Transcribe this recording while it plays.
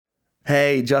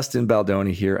Hey, Justin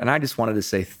Baldoni here, and I just wanted to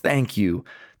say thank you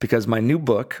because my new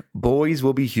book, Boys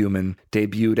Will Be Human,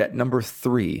 debuted at number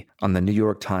 3 on the New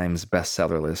York Times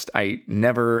bestseller list. I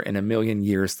never in a million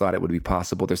years thought it would be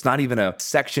possible. There's not even a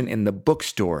section in the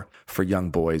bookstore for young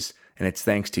boys, and it's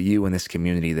thanks to you and this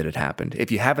community that it happened.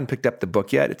 If you haven't picked up the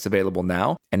book yet, it's available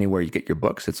now anywhere you get your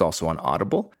books. It's also on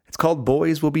Audible. It's called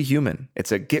Boys Will Be Human.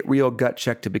 It's a get real gut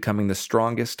check to becoming the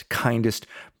strongest, kindest,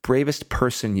 bravest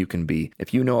person you can be.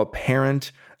 If you know a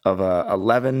parent of a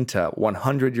 11 to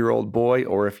 100-year-old boy,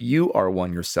 or if you are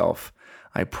one yourself,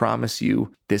 I promise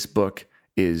you this book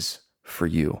is for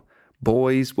you.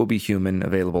 Boys Will Be Human,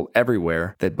 available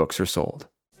everywhere that books are sold.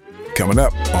 Coming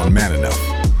up on Man Enough.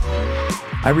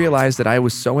 I realized that I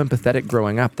was so empathetic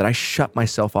growing up that I shut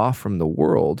myself off from the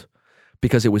world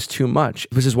because it was too much.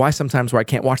 This is why sometimes where I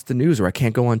can't watch the news or I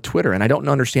can't go on Twitter, and I don't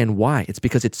understand why. It's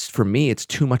because for me, it's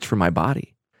too much for my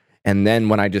body. And then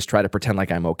when I just try to pretend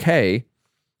like I'm okay,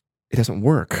 it doesn't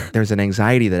work. There's an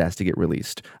anxiety that has to get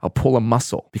released. I'll pull a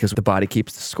muscle because the body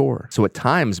keeps the score. So at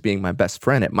times, being my best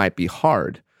friend, it might be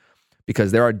hard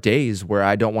because there are days where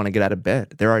I don't want to get out of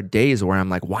bed. There are days where I'm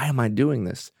like, why am I doing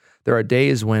this? There are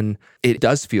days when it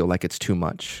does feel like it's too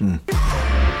much.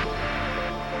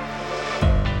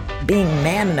 Being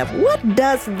man enough, what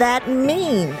does that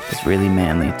mean? It's really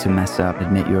manly to mess up,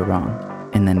 admit you're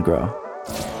wrong, and then grow.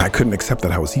 I couldn't accept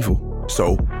that I was evil.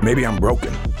 So maybe I'm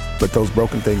broken, but those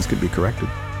broken things could be corrected.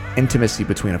 Intimacy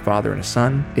between a father and a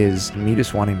son is me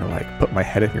just wanting to put my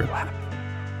head in your lap.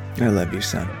 I love you,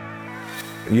 son.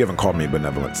 You haven't called me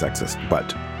benevolent sexist,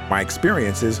 but my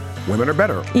experience is women are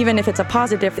better. Even if it's a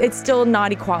positive, it's still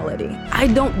not equality. I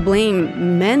don't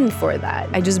blame men for that.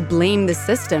 I just blame the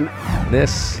system.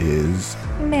 This is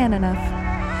Man Enough.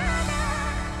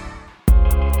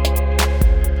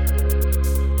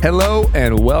 Hello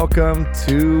and welcome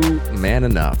to Man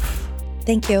Enough.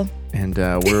 Thank you. And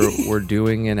we're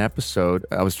doing an episode.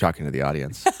 I was talking to the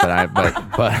audience, but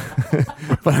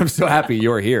but I'm so happy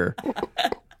you're here.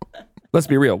 Let's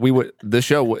be real. The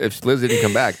show, if Liz didn't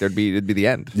come back, it'd be the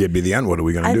end. Yeah, it'd be the end. What are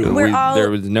we going to do? There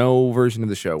was no version of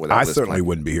the show without I Liz certainly playing.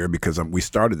 wouldn't be here because we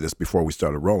started this before we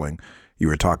started rolling. You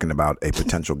were talking about a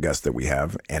potential guest that we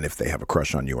have and if they have a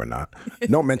crush on you or not.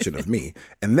 No mention of me.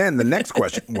 And then the next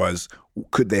question was,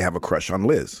 could they have a crush on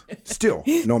Liz? Still,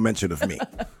 no mention of me.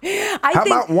 How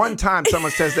about one time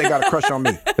someone says they got a crush on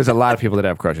me? There's a lot of people that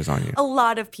have crushes on you. A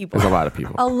lot of people. There's a lot of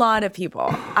people. A lot of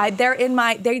people.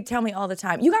 They tell me all the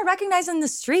time, you got recognized in the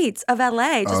streets of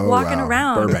LA, just walking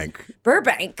around.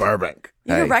 Burbank.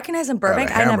 You got recognized in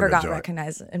Burbank? I never got joint.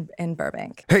 recognized in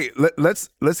Burbank. Hey, let's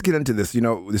get into this. You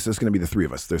know, this is going to be the three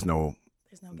of us. There's no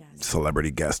guest.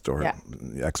 celebrity guest or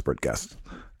expert guest.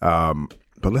 But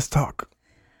let's talk.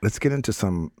 Let's get into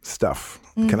some stuff.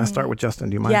 Can I start with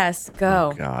Justin? Do you mind? Yes, go.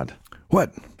 Oh, God.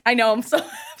 What? I know. I'm so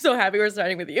happy we're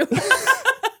starting with you.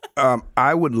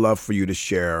 I would love for you to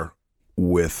share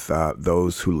with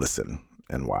those who listen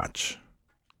and watch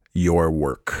your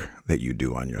work that you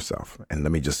do on yourself. And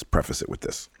let me just preface it with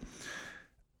this.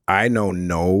 I know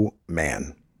no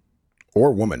man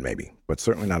or woman maybe, but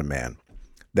certainly not a man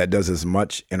that does as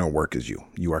much inner work as you.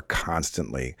 You are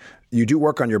constantly, you do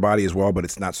work on your body as well, but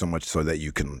it's not so much so that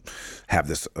you can have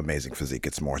this amazing physique.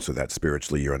 It's more so that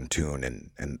spiritually you're in tune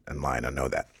and line. I know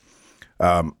that.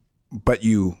 But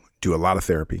you do a lot of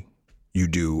therapy. You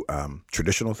do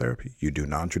traditional therapy. You do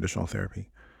non-traditional therapy.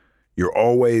 You're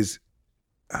always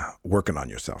working on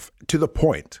yourself to the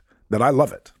point that I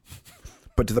love it.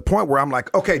 But to the point where I'm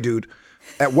like, okay, dude,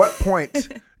 at what point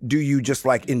do you just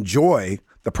enjoy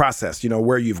the process,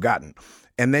 where you've gotten?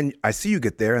 And then I see you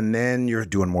get there and then you're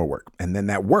doing more work. And then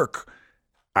that work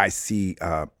I see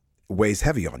weighs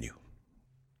heavy on you.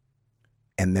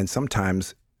 And then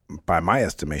sometimes, by my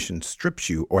estimation, strips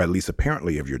you, or at least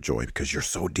apparently, of your joy because you're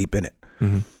so deep in it.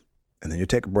 Mm-hmm. And then you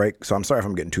take a break. So I'm sorry if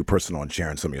I'm getting too personal and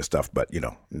sharing some of your stuff, but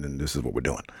and then this is what we're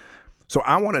doing. So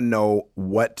I want to know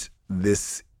what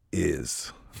this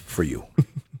is for you.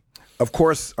 Of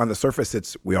course, on the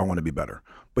surface, we all want to be better,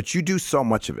 but you do so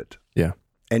much of it. Yeah.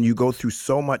 And you go through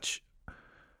so much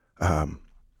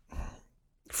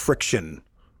friction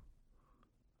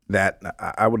that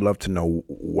I would love to know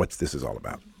what this is all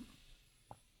about.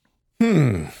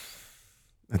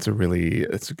 That's a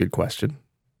good question.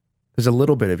 There's a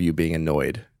little bit of you being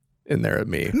annoyed in there at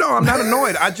me. No, I'm not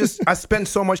annoyed. I spend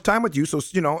so much time with you. So,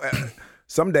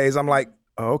 some days I'm like,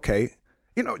 oh, okay.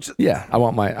 Yeah, I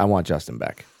want Justin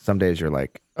back. Some days you're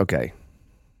like, okay,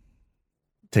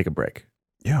 take a break.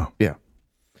 Yeah. Yeah.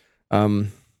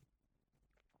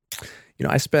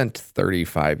 I spent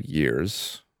 35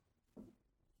 years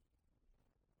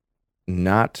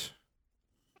not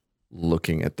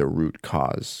looking at the root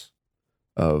cause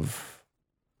of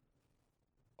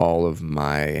all of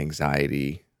my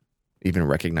anxiety, even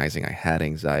recognizing I had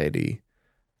anxiety,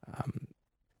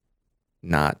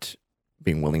 not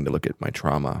being willing to look at my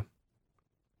trauma.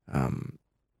 And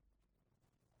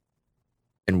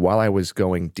while I was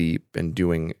going deep and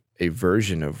doing a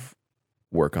version of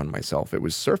work on myself, it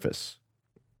was surface.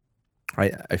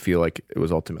 I feel like it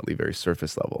was ultimately very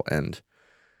surface level. And,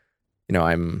 you know,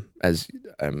 I'm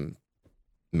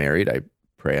married. I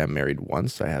pray I'm married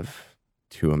once. I have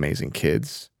 2 amazing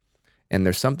kids. And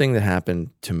there's something that happened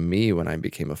to me when I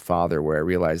became a father where I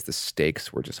realized the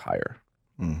stakes were just higher.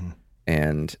 Mm-hmm.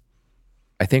 And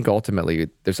I think ultimately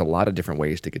there's a lot of different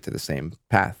ways to get to the same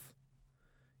path.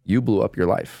 You blew up your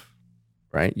life,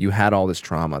 right? You had all this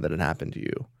trauma that had happened to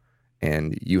you,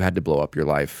 and you had to blow up your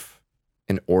life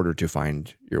in order to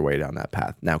find your way down that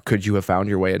path. Now, could you have found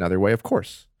your way another way? Of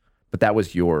course. But that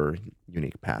was your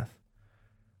unique path.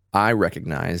 I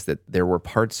recognized that there were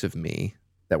parts of me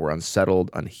that were unsettled,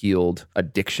 unhealed,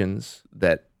 addictions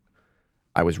that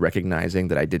I was recognizing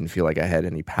that I didn't feel like I had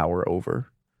any power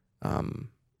over.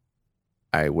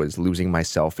 I was losing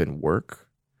myself in work,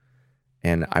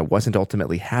 and I wasn't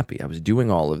ultimately happy. I was doing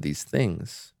all of these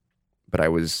things, but I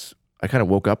kind of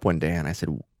woke up one day and I said,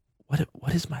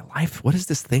 what is my life? What is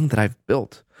this thing that I've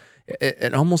built?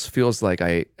 It almost feels like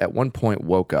I, at one point,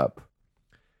 woke up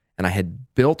and I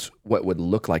had built what would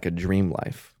look like a dream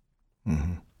life.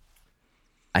 Mm-hmm.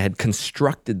 I had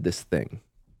constructed this thing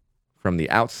from the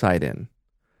outside in,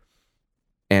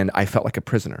 and I felt like a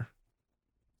prisoner.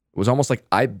 It was almost like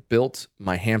I built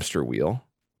my hamster wheel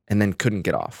and then couldn't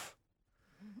get off.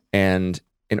 And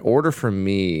in order for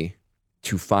me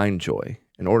to find joy,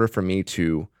 in order for me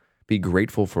to be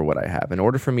grateful for what I have, in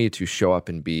order for me to show up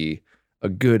and be a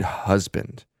good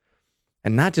husband,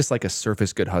 and not just like a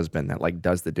surface good husband that like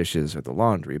does the dishes or the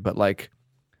laundry, but like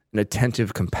an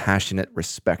attentive, compassionate,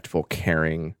 respectful,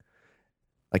 caring,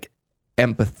 like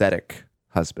empathetic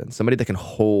husband, somebody that can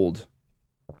hold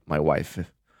my wife,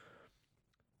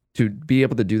 to be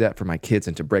able to do that for my kids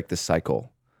and to break the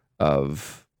cycle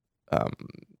of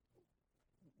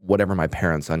whatever my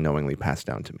parents unknowingly passed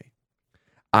down to me.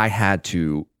 I had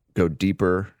to go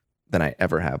deeper than I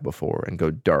ever have before, and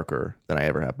go darker than I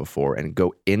ever have before, and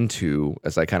go into,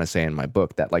 as I kind of say in my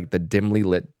book, that like the dimly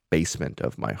lit basement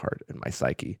of my heart and my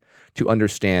psyche, to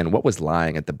understand what was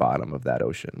lying at the bottom of that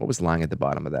ocean, what was lying at the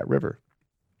bottom of that river.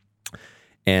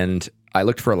 And I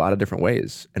looked for a lot of different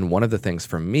ways. And one of the things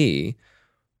for me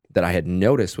that I had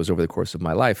noticed was, over the course of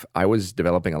my life, I was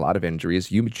developing a lot of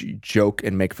injuries. You joke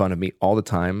and make fun of me all the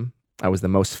time. I was the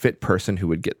most fit person who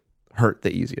would get hurt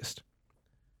the easiest.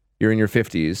 You're in your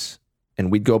 50s,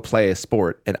 and we'd go play a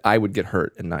sport, and I would get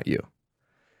hurt and not you.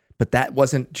 But that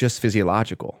wasn't just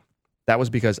physiological. That was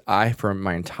because I, for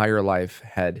my entire life,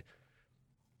 had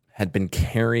been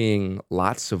carrying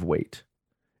lots of weight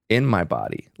in my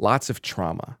body, lots of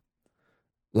trauma,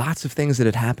 lots of things that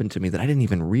had happened to me that I didn't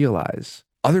even realize.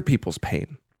 Other people's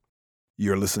pain.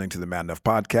 You're listening to the Man Enough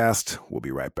Podcast. We'll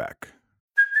be right back.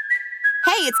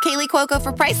 Hey, it's Kaylee Cuoco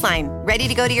for Priceline. Ready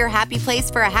to go to your happy place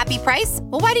for a happy price?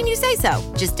 Well, why didn't you say so?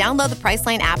 Just download the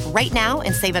Priceline app right now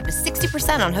and save up to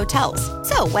 60% on hotels.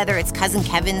 So whether it's Cousin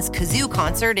Kevin's Kazoo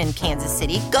Concert in Kansas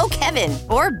City, go Kevin,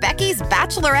 or Becky's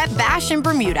Bachelorette Bash in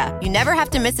Bermuda, you never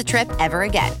have to miss a trip ever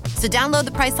again. So download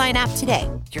the Priceline app today.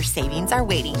 Your savings are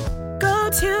waiting. Go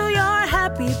to your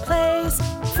happy place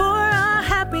for a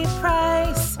happy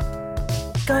price.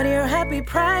 Go to your happy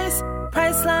price,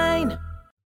 Priceline.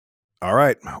 All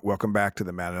right. Welcome back to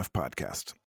the Man Enough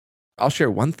Podcast. I'll share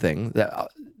one thing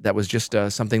that was just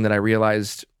something that I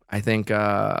realized, I think,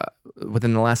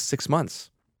 within the last 6 months.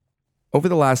 Over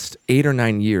the last 8 or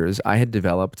 9 years, I had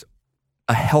developed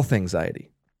a health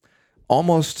anxiety,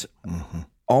 almost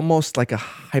like a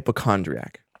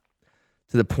hypochondriac,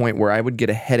 to the point where I would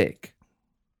get a headache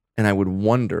and I would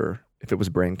wonder if it was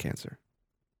brain cancer.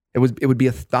 It would be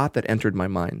a thought that entered my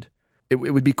mind. It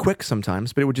would be quick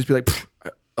sometimes, but it would just be like,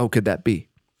 oh, could that be?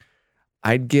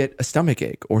 I'd get a stomach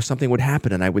ache, or something would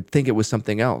happen and I would think it was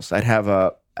something else. I'd have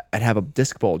a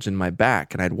disc bulge in my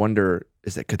back and I'd wonder,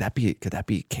 could that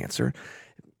be cancer?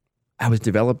 I was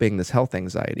developing this health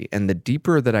anxiety. And the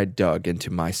deeper that I dug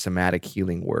into my somatic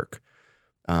healing work,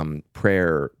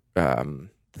 prayer,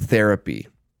 therapy,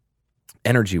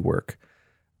 energy work,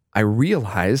 I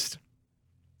realized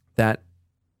that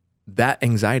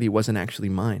anxiety wasn't actually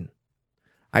mine.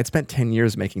 I'd spent 10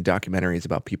 years making documentaries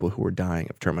about people who were dying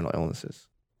of terminal illnesses.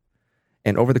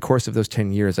 And over the course of those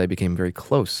 10 years, I became very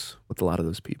close with a lot of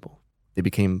those people. They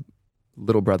became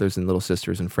little brothers and little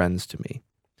sisters and friends to me.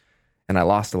 And I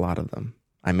lost a lot of them.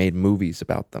 I made movies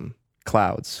about them,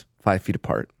 Clouds, 5 feet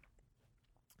apart.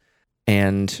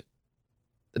 And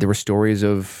there were stories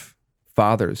of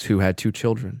fathers who had 2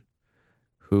 children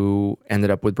who ended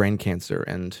up with brain cancer,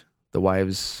 and the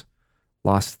wives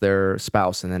lost their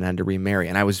spouse and then had to remarry.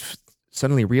 And I was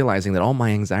suddenly realizing that all my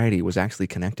anxiety was actually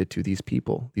connected to these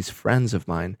people, these friends of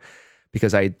mine,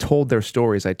 because I had told their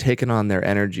stories, I'd taken on their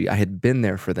energy, I had been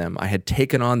there for them, I had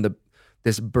taken on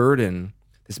this burden,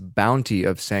 this bounty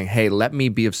of saying, hey, let me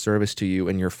be of service to you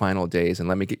in your final days and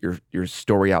let me get your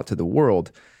story out to the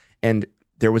world. And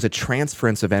there was a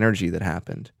transference of energy that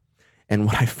happened. And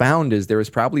what I found is there was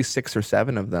probably 6 or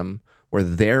 7 of them where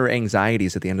their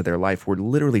anxieties at the end of their life were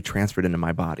literally transferred into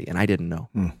my body, and I didn't know.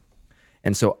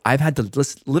 And so I've had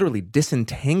to literally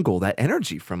disentangle that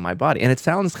energy from my body. And it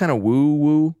sounds kind of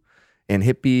woo-woo and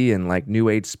hippie and like new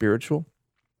age spiritual,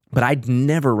 but I'd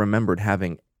never remembered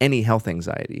having any health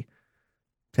anxiety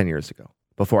 10 years ago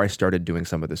before I started doing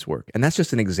some of this work. And that's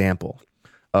just an example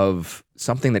of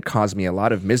something that caused me a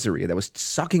lot of misery that was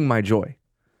sucking my joy.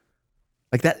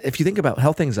 Like that, if you think about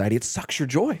health anxiety, it sucks your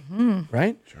joy,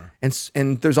 right? Sure.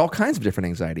 And there's all kinds of different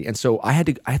anxiety. And so I had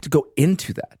to go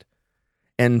into that.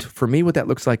 And for me, what that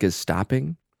looks like is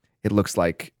stopping. It looks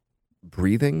like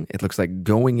breathing. It looks like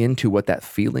going into what that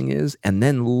feeling is and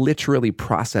then literally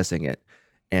processing it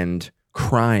and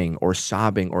crying or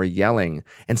sobbing or yelling.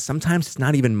 And sometimes it's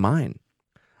not even mine.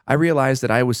 I realized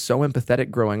that I was so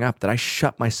empathetic growing up that I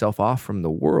shut myself off from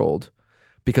the world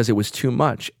because it was too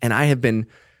much. And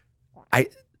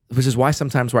this is why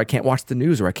sometimes where I can't watch the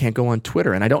news or I can't go on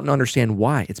Twitter, and I don't understand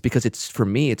why. It's because for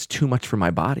me, it's too much for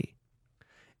my body.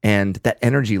 And that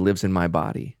energy lives in my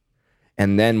body.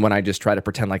 And then when I just try to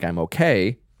pretend like I'm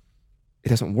okay, it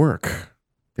doesn't work.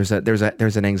 There's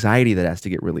an anxiety that has to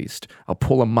get released. I'll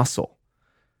pull a muscle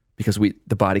because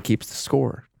the body keeps the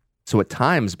score. So at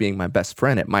times, being my best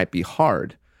friend, it might be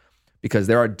hard because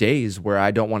there are days where I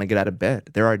don't want to get out of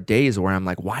bed. There are days where I'm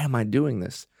like, why am I doing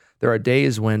this? There are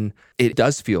days when it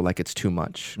does feel like it's too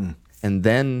much. And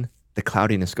then the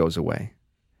cloudiness goes away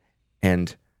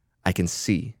and I can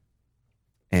see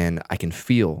and I can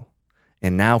feel.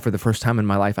 And now for the first time in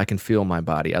my life, I can feel my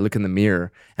body. I look in the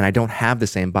mirror and I don't have the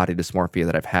same body dysmorphia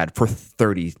that I've had for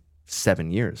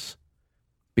 37 years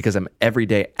because I'm every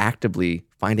day actively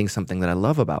finding something that I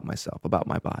love about myself, about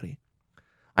my body.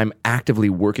 I'm actively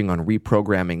working on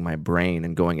reprogramming my brain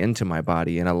and going into my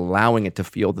body and allowing it to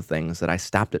feel the things that I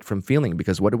stopped it from feeling.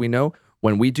 Because what do we know?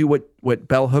 When we do what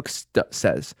Bell Hooks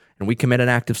says, and we commit an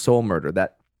act of soul murder,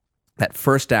 that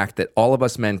first act that all of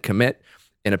us men commit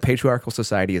in a patriarchal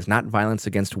society is not violence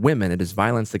against women, it is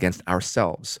violence against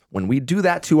ourselves. When we do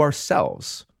that to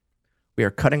ourselves, we are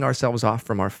cutting ourselves off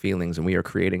from our feelings and we are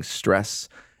creating stress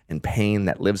and pain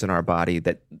that lives in our body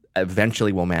that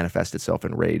eventually will manifest itself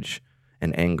in rage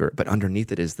and anger, but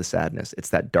underneath it is the sadness. It's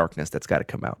that darkness that's got to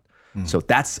come out. So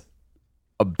that's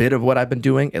a bit of what I've been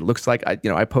doing. It looks like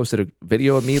I posted a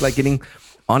video of me like getting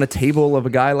on a table of a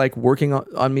guy like working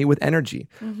on me with energy.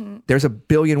 There's a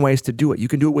billion ways to do it. You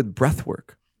can do it with breath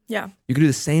work. Yeah. You can do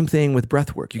the same thing with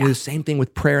breath work. You can do the same thing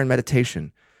with prayer and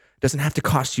meditation. It doesn't have to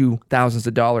cost you thousands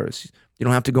of dollars. You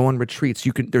don't have to go on retreats.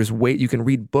 You can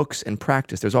read books and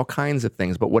practice. There's all kinds of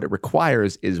things, but what it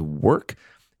requires is work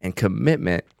and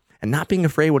commitment and not being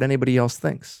afraid what anybody else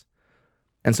thinks.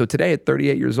 And so today at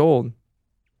 38 years old,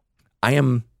 I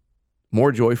am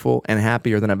more joyful and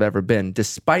happier than I've ever been,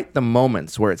 despite the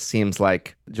moments where it seems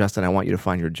like, Justin, I want you to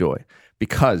find your joy.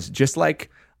 Because just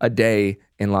like a day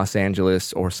in Los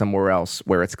Angeles or somewhere else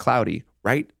where it's cloudy,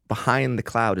 right behind the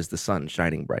cloud is the sun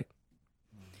shining bright.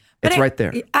 It's right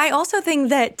there. I also think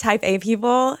that type A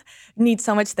people need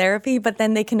so much therapy, but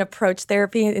then they can approach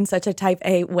therapy in such a type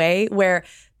A way where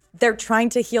they're trying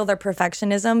to heal their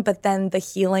perfectionism, but then the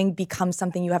healing becomes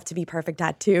something you have to be perfect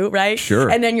at too, right? Sure.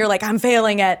 And then you're like, I'm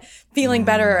failing at feeling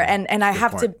better. And I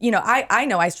have to, I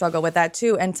know I struggle with that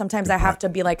too. And sometimes I have to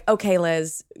be like, okay,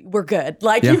 Liz, we're good.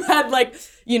 Like you had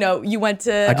you went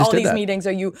to all these meetings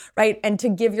right? And to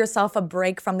give yourself a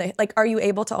break from are you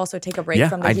able to also take a break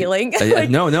from the healing?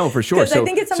 No, for sure. So I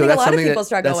think it's something a lot of people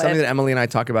struggle with. That's something that Emily and I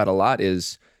talk about a lot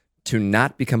is to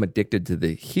not become addicted to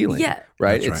the healing,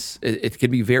 right? It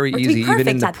can be very easy even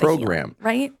in the program,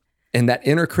 right? And that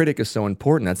inner critic is so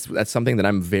important. That's something that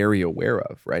I'm very aware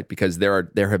of, right? Because there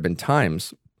have been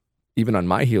times, even on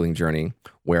my healing journey,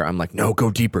 where I'm like, no, go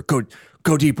deeper,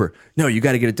 go deeper. No, you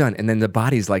got to get it done. And then the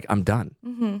body's like, I'm done.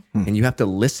 And you have to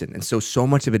listen. And so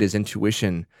much of it is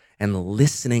intuition and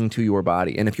listening to your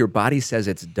body. And if your body says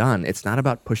it's done, it's not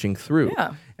about pushing through.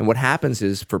 Yeah. And what happens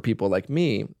is for people like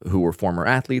me who were former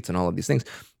athletes and all of these things,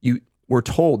 we're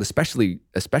told, especially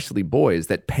boys,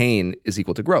 that pain is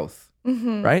equal to growth,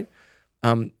 right?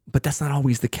 But that's not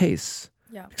always the case.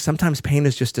 Yeah. Sometimes pain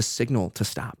is just a signal to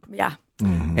stop. Yeah.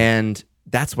 And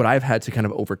that's what I've had to kind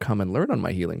of overcome and learn on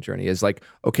my healing journey is like,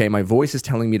 okay, my voice is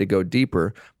telling me to go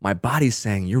deeper. My body's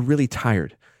saying, you're really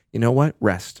tired. You know what?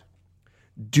 Rest.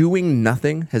 Doing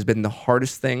nothing has been the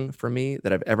hardest thing for me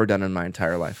that I've ever done in my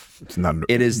entire life.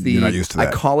 It is you're not used to that.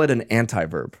 I call it an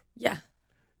anti-verb. Yeah.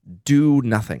 Do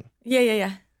nothing.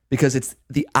 Yeah. Because it's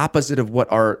the opposite of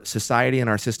what our society and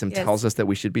our system tells us that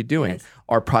we should be doing. Yes.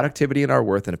 Our productivity and our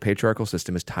worth in a patriarchal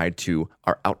system is tied to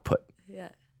our output. Yeah.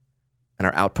 And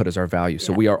our output is our value.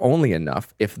 So we are only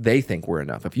enough if they think we're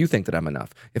enough, if you think that I'm enough,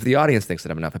 if the audience thinks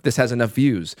that I'm enough, if this has enough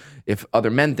views, if other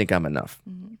men think I'm enough.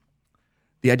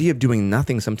 The idea of doing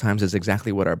nothing sometimes is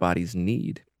exactly what our bodies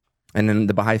need. And in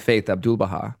the Baha'i faith, Abdul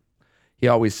Baha, he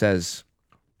always says,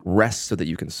 rest so that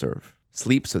you can serve.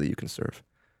 Sleep so that you can serve.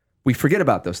 We forget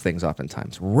about those things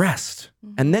oftentimes. Rest,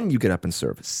 and then you get up and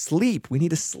serve. Sleep, we need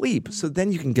to sleep, so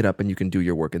then you can get up and you can do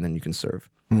your work, and then you can serve.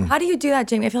 How do you do that,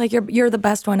 Jamey? I feel like you're the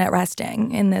best one at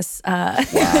resting in this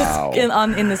Wow.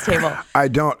 in this table. I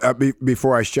don't.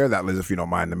 Before I share that, Liz, if you don't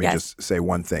mind, let me just say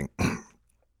one thing.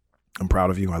 I'm proud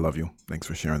of you. I love you. Thanks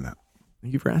for sharing that.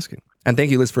 Thank you for asking. And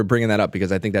thank you, Liz, for bringing that up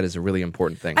because I think that is a really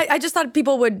important thing. I just thought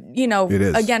people would,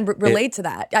 again, relate to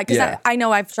that. Because I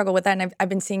know I've struggled with that and I've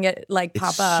been seeing it like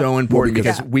pop up. It's so important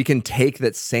because we can take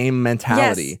that same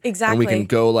mentality and we can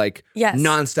go like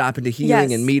nonstop into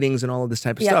healing and meetings and all of this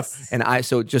type of stuff. And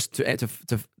so just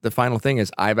to the final thing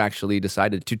is I've actually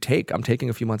decided I'm taking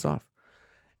a few months off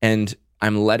and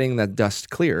I'm letting that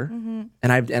dust clear.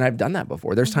 And I've done that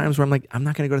before. There's times where I'm like, I'm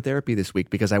not going to go to therapy this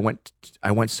week because I went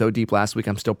so deep last week.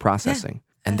 I'm still processing.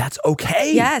 And that's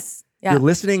okay. Yes. Yeah. You're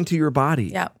listening to your body.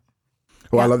 Yeah.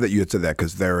 Well, I love that you had said that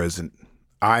because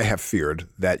I have feared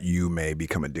that you may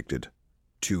become addicted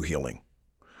to healing.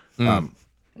 And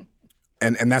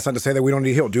that's not to say that we don't need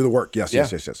to heal. Do the work.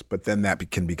 Yes. But then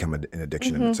that can become an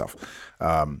addiction in itself.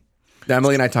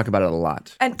 Emily and I talk about it a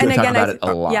lot. And again, talk about it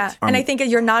a lot. Yeah, and I think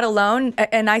you're not alone.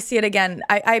 And I see it again.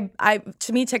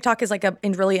 To me, TikTok is like a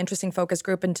really interesting focus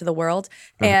group into the world.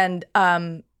 And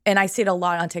I see it a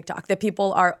lot on TikTok that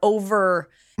people are over.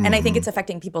 And I think it's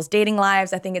affecting people's dating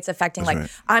lives. I think it's affecting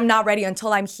I'm not ready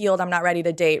until I'm healed. I'm not ready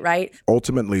to date. Right.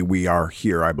 Ultimately, we are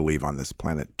here, I believe, on this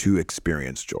planet to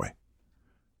experience joy,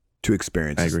 to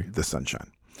experience the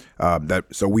sunshine.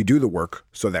 So we do the work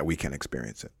so that we can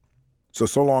experience it.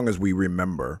 So long as we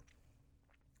remember,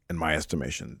 in my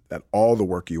estimation, that all the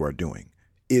work you are doing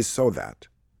is so that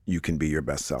you can be your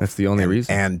best self. That's the only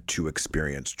reason. And to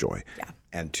experience joy. Yeah.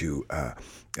 And to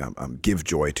give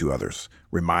joy to others.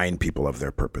 Remind people of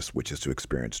their purpose, which is to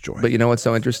experience joy. But you know what's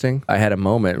so interesting? I had a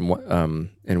moment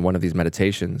in one of these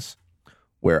meditations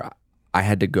where I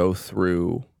had to go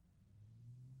through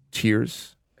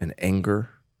tears and anger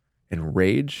and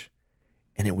rage.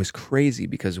 And it was crazy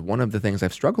because one of the things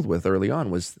I've struggled with early on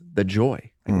was the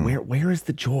joy. Like where is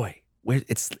the joy? Where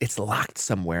it's locked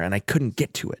somewhere and I couldn't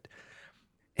get to it.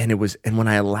 And when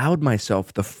I allowed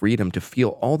myself the freedom to feel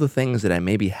all the things that I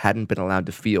maybe hadn't been allowed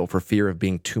to feel for fear of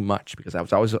being too much, because I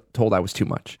was always told I was too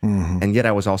much. And yet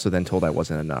I was also then told I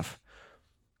wasn't enough.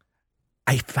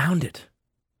 I found it.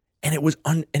 And it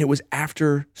was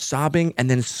after sobbing and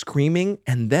then screaming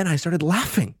and then I started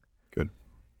laughing. Good.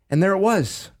 And there it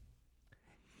was.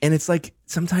 And it's like,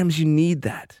 sometimes you need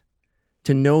that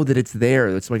to know that it's there.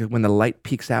 It's like when the light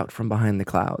peeks out from behind the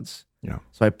clouds. Yeah.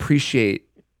 So I appreciate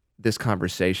this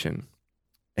conversation.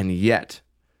 And yet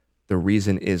the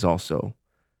reason is also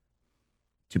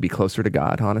to be closer to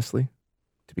God, honestly,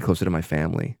 to be closer to my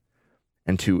family,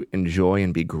 and to enjoy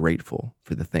and be grateful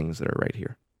for the things that are right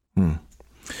here.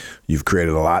 You've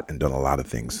created a lot and done a lot of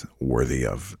things worthy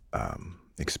of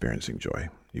experiencing joy.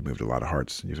 You've moved a lot of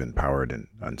hearts. You've empowered and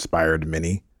inspired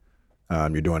many.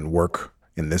 You're doing work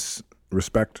in this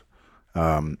respect.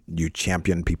 You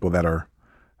champion people that are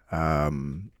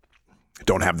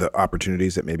don't have the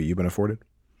opportunities that maybe you've been afforded.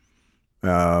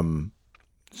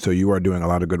 So you are doing a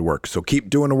lot of good work. So keep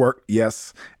doing the work,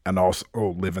 yes, and also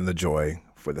live in the joy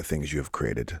for the things you have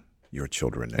created, your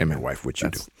children and your wife, which you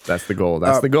do. That's the goal.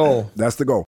 That's the goal. That's the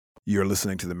goal. You're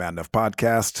listening to the Man Enough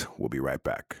Podcast. We'll be right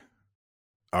back.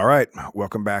 All right.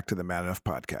 Welcome back to the Man Enough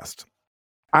Podcast.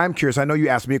 I'm curious. I know you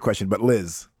asked me a question, but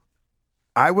Liz,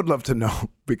 I would love to know,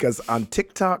 because on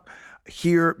TikTok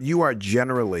here, you are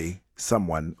generally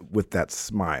someone with that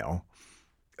smile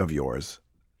of yours,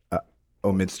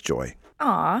 omits joy.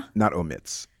 Aw. Not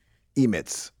omits.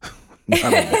 Emits.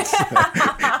 Not omits.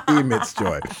 Emits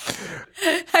joy.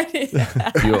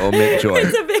 You omit joy.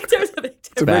 It's a big difference.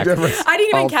 It's a big difference. I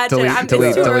didn't even catch it.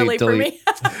 It's too early for me.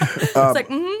 It's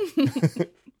like,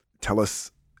 Tell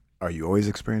us, are you always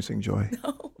experiencing joy?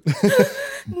 No.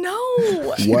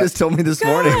 No. She just told me this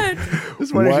morning.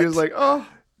 This morning she was like, oh.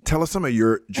 Tell us some of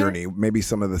your journey, maybe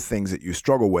some of the things that you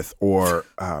struggle with, or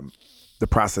the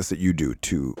process that you do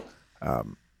to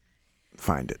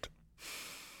find it,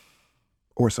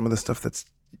 or some of the stuff that's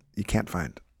you can't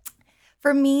find.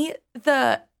 For me,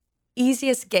 the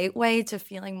easiest gateway to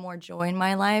feeling more joy in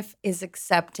my life is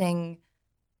accepting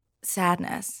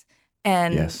sadness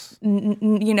and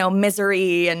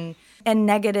misery and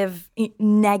negative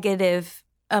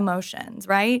emotions,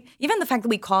 right? Even the fact that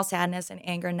we call sadness and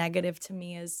anger negative, to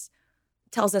me,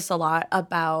 tells us a lot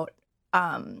about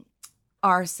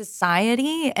our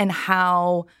society and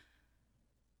how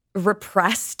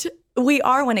repressed we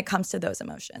are when it comes to those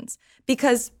emotions.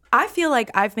 Because I feel like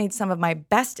I've made some of my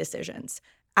best decisions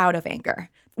out of anger.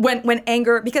 When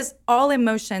anger, because all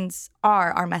emotions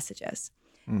are messages.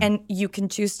 And you can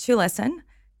choose to listen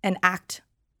and act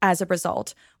as a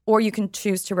result, or you can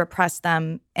choose to repress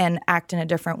them and act in a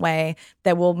different way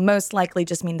that will most likely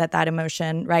just mean that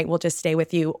emotion, right, will just stay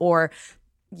with you, or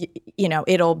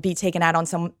it'll be taken out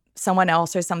on someone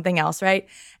else or something else, right?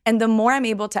 And the more I'm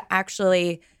able to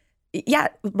actually,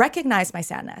 recognize my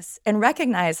sadness and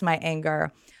recognize my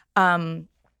anger, and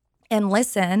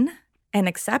listen and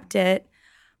accept it,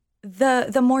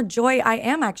 the more joy I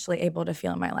am actually able to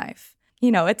feel in my life.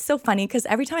 It's so funny because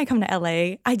every time I come to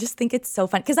LA, I just think it's so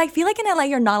fun because I feel like in LA,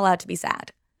 you're not allowed to be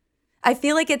sad. I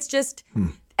feel like it's just,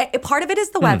 part of it is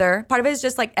the weather. Part of it is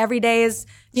just like every day is,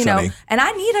 sunny. And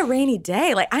I need a rainy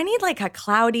day. Like I need like a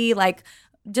cloudy, like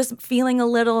just feeling a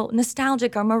little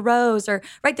nostalgic or morose or,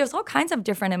 right? There's all kinds of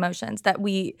different emotions that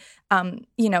we,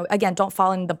 again, don't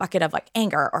fall in the bucket of like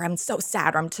anger or I'm so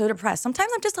sad or I'm so depressed. Sometimes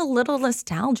I'm just a little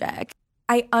nostalgic.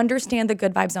 I understand the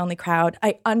good vibes only crowd.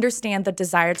 I understand the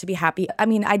desire to be happy. I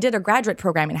mean, I did a graduate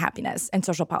program in happiness and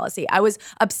social policy. I was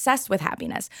obsessed with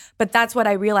happiness, but that's what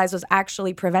I realized was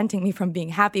actually preventing me from being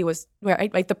happy was where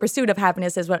like the pursuit of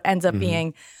happiness is what ends up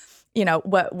being,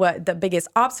 what the biggest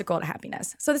obstacle to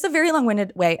happiness. So this is a very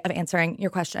long-winded way of answering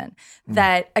your question,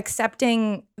 that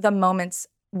accepting the moments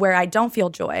where I don't feel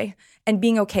joy and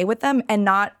being okay with them and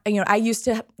not, I used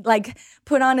to like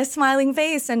put on a smiling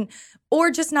face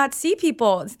or just not see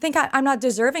people, think I'm not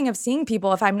deserving of seeing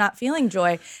people if I'm not feeling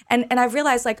joy. And I've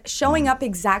realized like showing up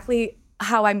exactly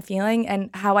how I'm feeling and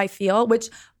how I feel, which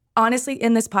honestly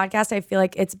in this podcast, I feel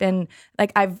like it's been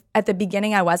like at the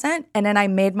beginning I wasn't. And then I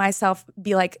made myself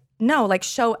be like, no, like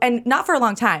show, and not for a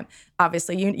long time.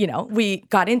 Obviously, we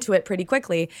got into it pretty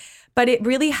quickly, but it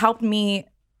really helped me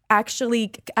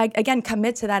actually, again,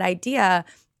 commit to that idea.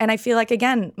 And I feel like,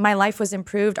 again, my life was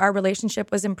improved. Our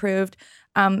relationship was improved.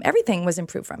 Everything was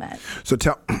improved from it. So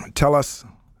tell us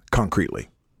concretely,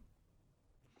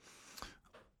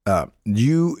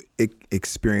 you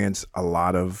experience a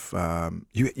lot of,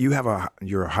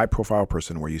 you're a high profile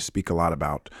person where you speak a lot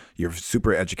about, you're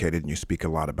super educated and you speak a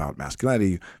lot about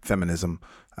masculinity, feminism,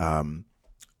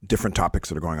 different topics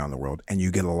that are going on in the world. And you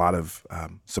get a lot of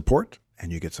support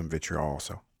and you get some vitriol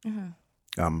also.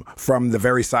 From the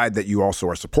very side that you also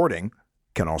are supporting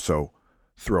can also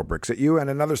throw bricks at you, and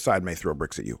another side may throw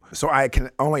bricks at you. So I can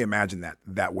only imagine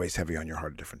that weighs heavy on your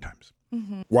heart at different times,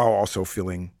 while also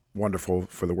feeling wonderful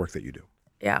for the work that you do.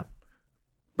 Yeah.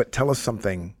 But tell us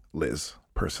something, Liz,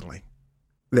 personally,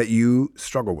 that you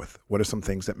struggle with. What are some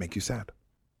things that make you sad?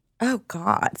 Oh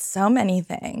God, so many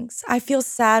things. I feel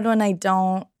sad when I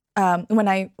don't,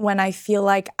 when I feel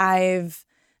like I've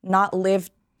not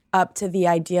lived up to the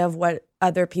idea of what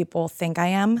other people think I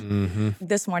am.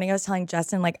 This morning I was telling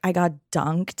Justin, like I got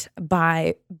dunked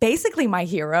by basically my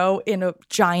hero in a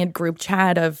giant group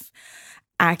chat of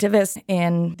activists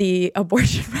in the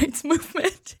abortion rights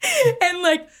movement and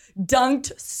like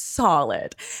dunked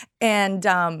solid. And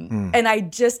I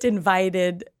just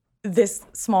invited this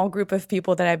small group of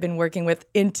people that I've been working with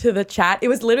into the chat. It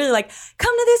was literally like,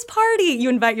 come to this party. You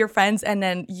invite your friends and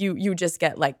then you just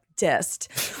get like dissed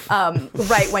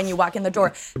right when you walk in the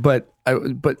door. But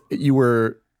you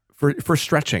were for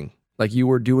stretching, like you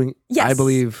were doing. Yes. I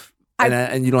believe,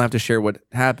 and you don't have to share what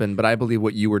happened, but I believe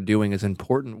what you were doing is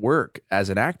important work as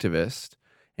an activist,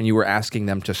 and you were asking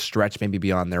them to stretch maybe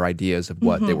beyond their ideas of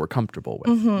what they were comfortable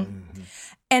with.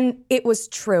 And it was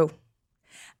true.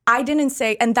 I didn't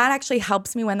say, and that actually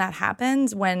helps me when that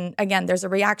happens. When again, there's a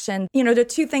reaction. The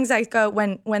two things I go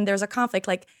when there's a conflict,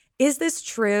 like, is this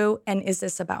true and is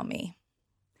this about me?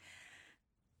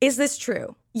 Is this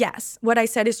true? Yes, what I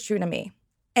said is true to me.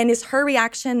 And is her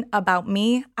reaction about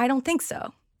me? I don't think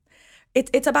so.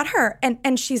 It's about her,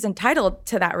 and she's entitled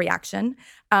to that reaction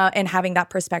and having that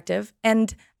perspective.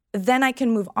 And then I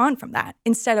can move on from that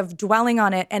instead of dwelling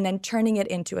on it and then turning it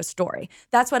into a story.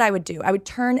 That's what I would do. I would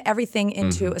turn everything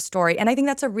into a story. And I think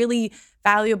that's a really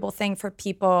valuable thing for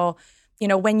people. You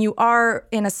know, when you are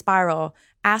in a spiral,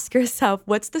 ask yourself,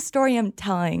 what's the story I'm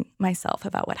telling myself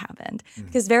about what happened?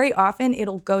 Because very often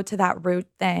it'll go to that root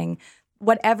thing,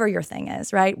 whatever your thing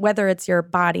is, right? Whether it's your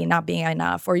body not being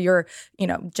enough or you're, you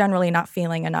know, generally not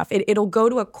feeling enough. It'll go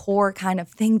to a core kind of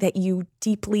thing that you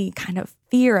deeply kind of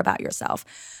fear about yourself.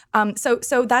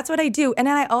 So that's what I do. And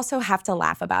then I also have to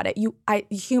laugh about it.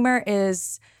 Humor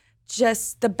is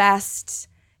just the best.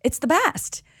 It's the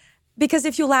best. Because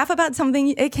if you laugh about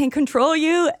something, it can control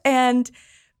you. And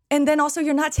then also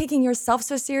you're not taking yourself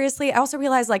so seriously. I also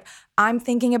realize like I'm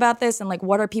thinking about this and like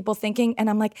what are people thinking? And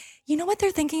I'm like, you know what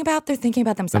they're thinking about? They're thinking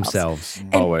about themselves.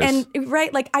 Always. And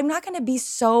right, like I'm not gonna be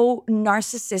so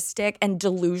narcissistic and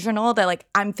delusional that like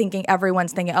I'm thinking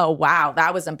everyone's thinking, oh wow,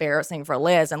 that was embarrassing for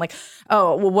Liz. And like,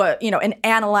 oh, well, what, you know, and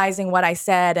analyzing what I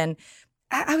said. And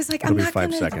I was like, I'm not gonna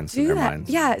 5 seconds do in their that. minds.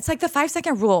 Yeah, it's like the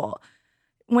 5-second rule.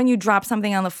 When you drop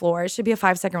something on the floor, it should be a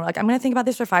 5-second rule. Like, I'm going to think about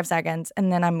this for 5 seconds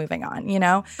and then I'm moving on, you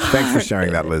know? Thanks for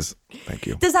sharing that, Liz. Thank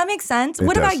you. Does that make sense? It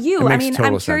What does. about you? It I makes mean,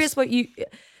 total I'm curious sense. what you.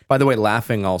 By the way,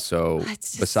 laughing also,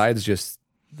 It's just- besides just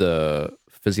the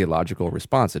physiological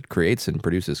response, it creates and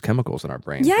produces chemicals in our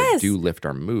brains that Yes. do lift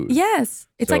our mood. Yes.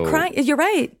 It's like So- crying. You're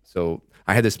right. So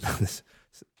I had this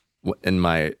in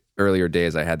my earlier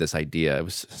days. I had this idea. It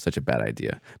was such a bad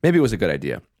idea. Maybe it was a good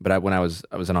idea, but when I was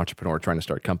an entrepreneur trying to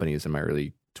start companies in my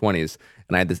early 20s,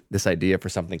 and I had this idea for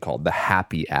something called the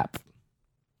Happy App.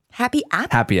 Happy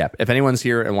app? Happy App. If anyone's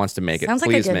here and wants to make Sounds it,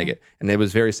 like a please good make one. it. And it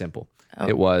was very simple. Oh.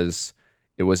 It was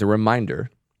a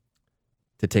reminder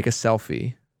to take a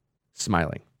selfie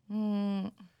smiling.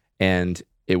 And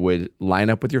it would line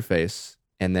up with your face.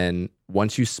 And then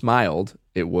once you smiled,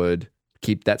 it would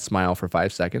keep that smile for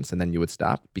 5 seconds and then you would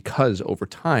stop, because over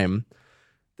time,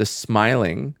 the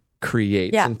smiling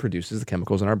creates and produces the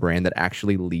chemicals in our brain that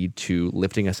actually lead to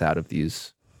lifting us out of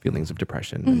these feelings of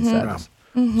depression and sadness.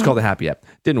 It's called the Happy App.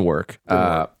 Didn't work.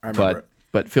 I remember it.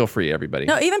 But feel free, everybody.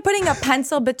 No, even putting a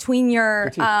pencil between your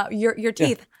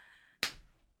teeth.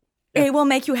 It will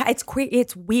make you.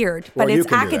 It's weird, Well, but you it's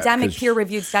can do that, academic, 'cause-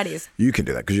 peer-reviewed studies. You can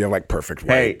do that because you have like perfect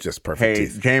white, just perfect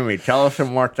teeth. Jamey, tell us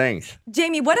some more things.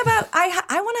 Jamie, what about? I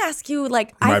want to ask you.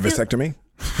 Like, My I feel, vasectomy?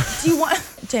 do you want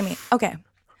Jamie? Okay.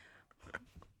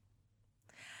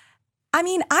 I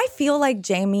mean, I feel like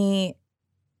Jamie.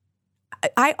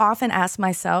 I often ask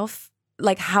myself,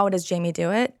 like, how does Jamie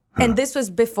do it? And this was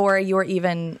before you were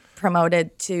even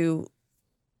promoted to.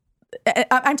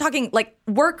 I'm talking like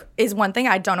work is one thing.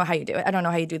 I don't know how you do it. I don't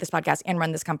know how you do this podcast and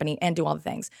run this company and do all the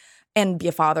things and be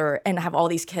a father and have all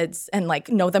these kids and like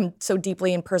know them so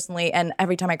deeply and personally. And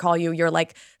every time I call you, you're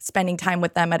like spending time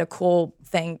with them at a cool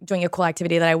thing, doing a cool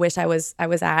activity that I wish I was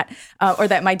at or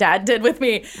that my dad did with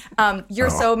me. You're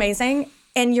so amazing.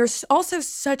 And you're also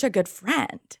such a good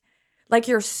friend. Like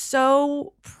you're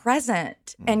so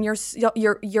present and you're so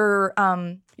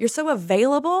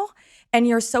available and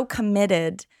you're so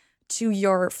committed to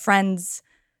your friends,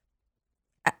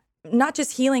 not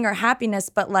just healing or happiness,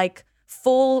 but like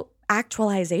full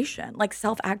actualization, like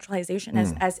self-actualization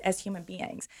as human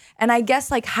beings. And I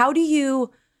guess like, how do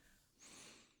you,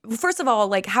 first of all,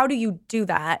 like, how do you do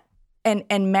that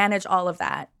and manage all of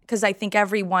that? Because I think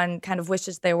everyone kind of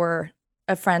wishes they were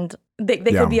a friend. They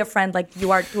could be a friend like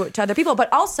you are to other people,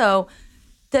 but also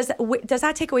does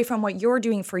that take away from what you're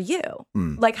doing for you?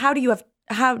 Like, how do you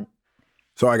have,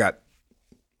 So I got,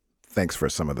 thanks for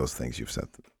some of those things you've said.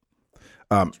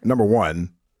 Number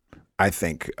one, I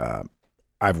think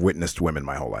I've witnessed women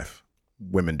my whole life.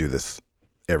 Women do this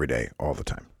every day, all the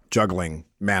time. Juggling,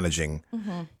 managing,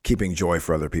 keeping joy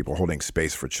for other people, holding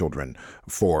space for children,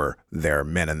 for their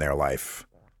men in their life,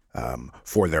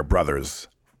 for their brothers,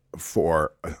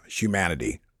 for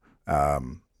humanity.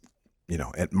 You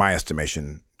know, at my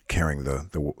estimation, carrying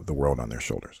the world on their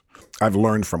shoulders. I've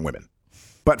learned from women.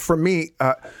 But for me,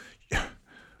 let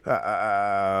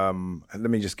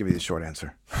me just give you the short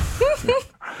answer.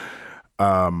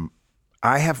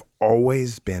 I have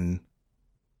always been,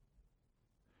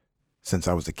 since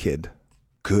I was a kid,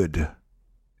 good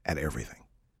at everything.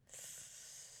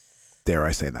 Dare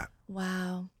I say that?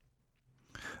 wow.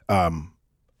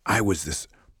 I was this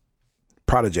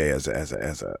prodigy as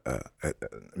a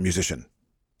musician,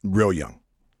 real young.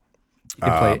 You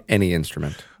can play any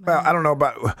instrument. Well, I don't know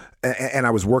about, and I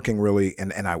was working really,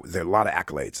 and there are a lot of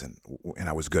accolades, and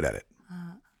I was good at it.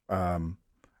 I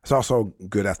was also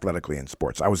good athletically in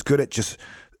sports. I was good at just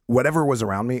whatever was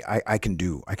around me. I can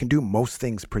do. I can do most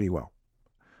things pretty well.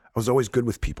 I was always good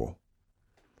with people.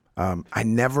 I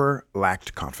never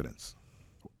lacked confidence.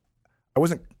 I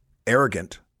wasn't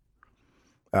arrogant.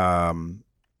 I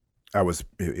was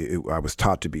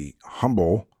taught to be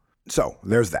humble. So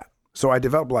there's that. So I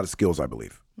developed a lot of skills, I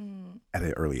believe, at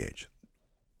an early age.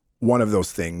 One of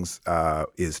those things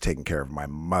is taking care of my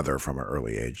mother from an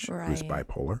early age, who's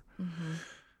bipolar.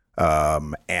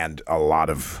 And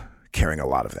carrying a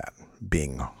lot of that,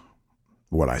 being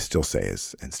what I still say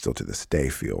is, and still to this day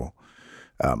feel,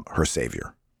 her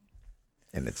savior.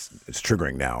 And it's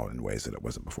triggering now in ways that it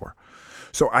wasn't before.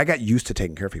 So I got used to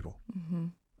taking care of people,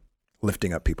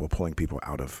 lifting up people, pulling people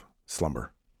out of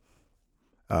slumber.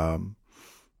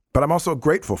 But I'm also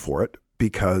grateful for it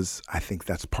because I think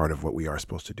that's part of what we are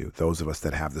supposed to do. Those of us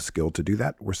that have the skill to do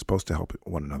that, we're supposed to help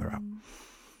one another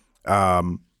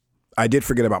out. I did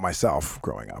forget about myself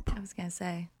growing up. I was going to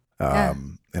say.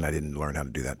 And I didn't learn how to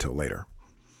do that till later,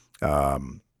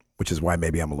 which is why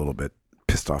maybe I'm a little bit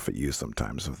pissed off at you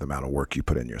sometimes with the amount of work you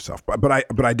put in yourself. But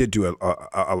I did do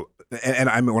and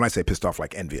I mean, when I say pissed off,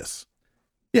 like envious.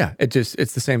 Yeah, it's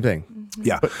the same thing.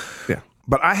 Yeah.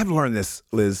 But I have learned this,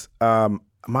 Liz.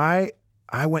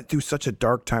 I went through such a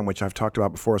dark time, which I've talked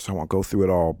about before, so I won't go through it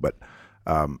all, but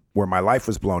where my life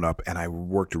was blown up and I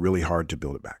worked really hard to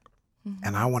build it back.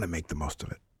 And I want to make the most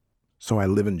of it. So I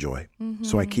live in joy.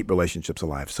 So I keep relationships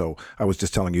alive. So I was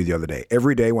just telling you the other day,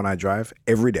 every day when I drive,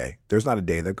 every day, there's not a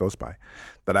day that goes by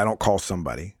that I don't call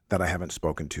somebody that I haven't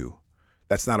spoken to.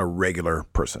 That's not a regular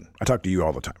person. I talk to you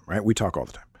all the time, right? We talk all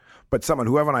the time. But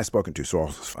whoever I've spoken to, so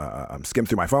I'll skim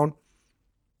through my phone,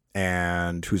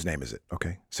 and whose name is it?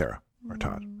 Okay, Sarah or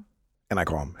Todd. And I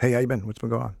call them, hey, how you been? What's been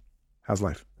going on? How's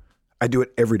life? I do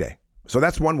it every day. So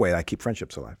that's one way I keep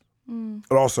friendships alive.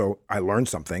 But also, I learned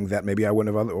something that maybe I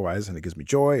wouldn't have otherwise, and it gives me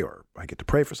joy, or I get to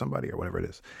pray for somebody, or whatever it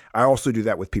is. I also do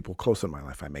that with people close in my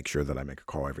life. I make sure that I make a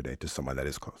call every day to someone that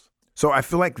is close. So I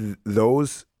feel like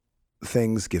those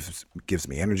things gives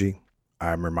me energy.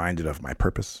 I'm reminded of my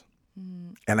purpose.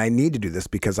 And I need to do this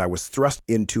because I was thrust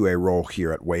into a role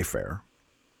here at Wayfair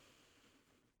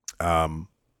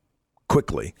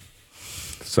quickly.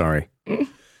 Sorry.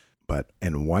 But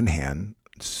in one hand,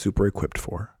 super equipped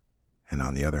for, and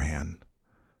on the other hand,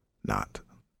 not.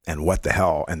 And what the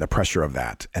hell, and the pressure of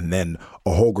that. And then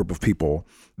a whole group of people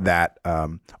that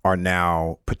are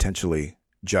now potentially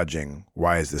judging,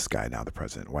 why is this guy now the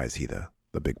president? Why is he the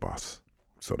big boss,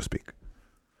 so to speak?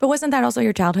 But wasn't that also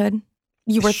your childhood?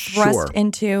 You were thrust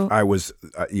into. I was,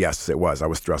 yes, it was. I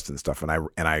was thrust in stuff, and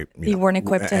I. You weren't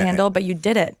equipped to handle, but you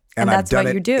did it, and that's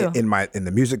what you do. In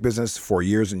the music business for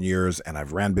years and years, and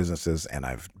I've ran businesses, and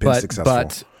I've been successful.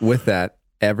 But with that,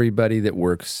 everybody that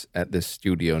works at this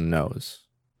studio knows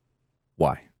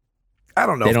why. I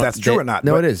don't know if that's true or not.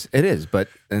 No, it is. It is. But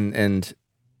and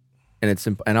it's,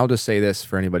 and I'll just say this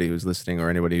for anybody who's listening, or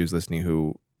anybody who's listening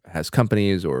who has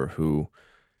companies, or who,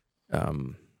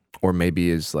 or maybe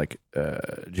is like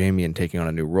Jamey and taking on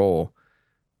a new role.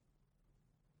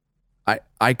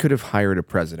 I could have hired a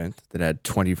president that had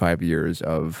 25 years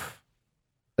of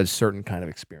a certain kind of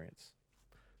experience,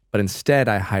 but instead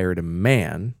I hired a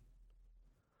man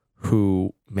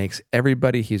who makes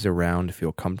everybody he's around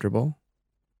feel comfortable,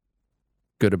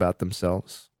 good about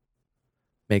themselves,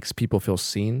 makes people feel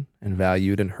seen and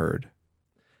valued and heard,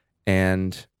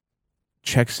 and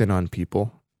checks in on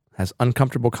people, has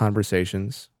uncomfortable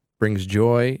conversations, brings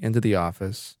joy into the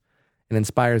office, and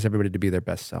inspires everybody to be their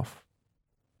best self.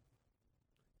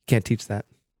 Can't teach that.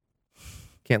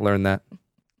 Can't learn that.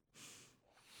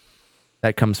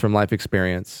 That comes from life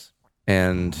experience.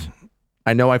 And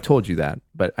I know I've told you that,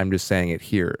 but I'm just saying it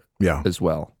here as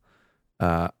well.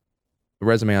 A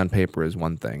resume on paper is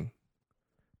one thing,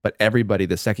 but everybody,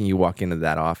 the second you walk into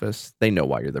that office, they know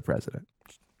why you're the president.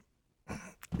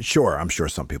 Sure, I'm sure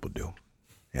some people do.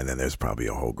 And then there's probably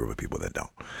a whole group of people that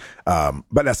don't.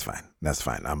 But that's fine. That's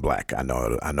fine. I'm black. I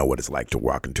know what it's like to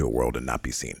walk into a world and not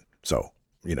be seen. So,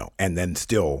 and then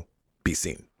still be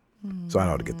seen. So I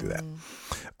know how to get through that.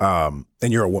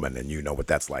 And you're a woman, and you know what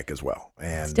that's like as well.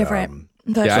 And it's different.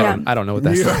 I don't know what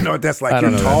that's like. You don't know what that's like.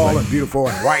 You're tall and beautiful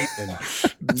and white and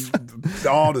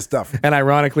all the stuff. And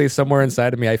ironically, somewhere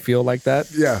inside of me, I feel like that.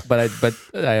 Yeah. But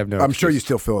I have no I'm sure you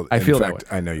still feel it. I feel that way.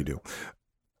 I know you do.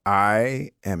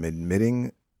 I am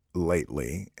admitting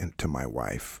lately, and to my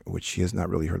wife, which she has not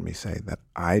really heard me say, that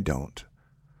I don't,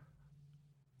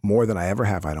 more than I ever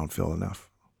have, I don't feel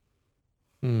enough.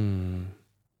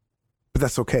 But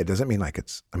that's okay. It doesn't mean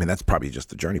that's probably just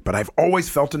the journey, but I've always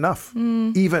felt enough.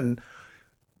 Even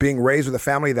being raised with a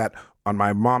family that on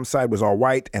my mom's side was all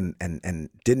white and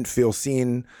didn't feel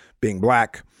seen, being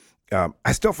black,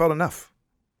 I still felt enough.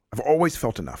 I've always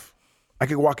felt enough. I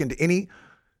could walk into any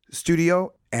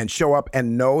studio and show up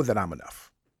and know that I'm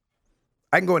enough.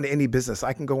 I can go into any business.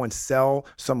 I can go and sell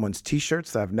someone's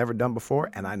T-shirts that I've never done before,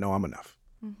 and I know I'm enough.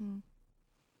 Mm-hmm.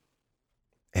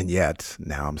 And yet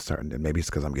now I'm starting to. Maybe it's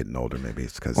because I'm getting older. Maybe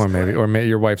it's because, or maybe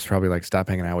your wife's probably like, stop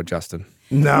hanging out with Justin.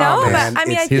 No, man, but I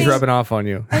mean, he's rubbing off on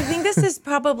you. I think this is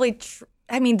probably.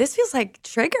 This feels like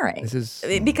triggering. This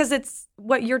is because it's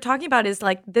what you're talking about is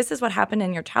like this is what happened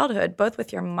in your childhood, both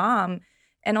with your mom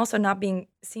and also not being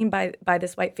seen by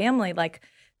this white family, like.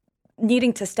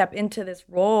 Needing to step into this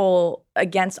role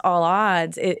against all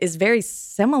odds is very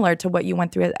similar to what you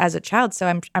went through as a child.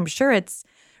 So I'm sure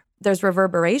there's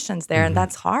reverberations there, and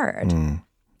that's hard. Mm.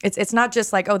 It's not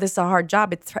just like, oh, this is a hard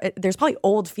job. There's probably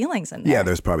old feelings in there. Yeah,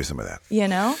 there's probably some of that. You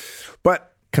know.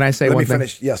 But can I say one thing?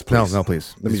 Finish? Yes, please. No,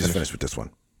 please. Let me just finish with this one.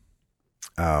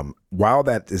 While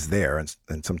that is there,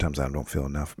 and sometimes I don't feel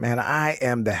enough, man, I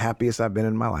am the happiest I've been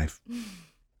in my life.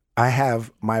 I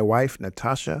have my wife,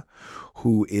 Natasha,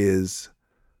 who is,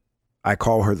 I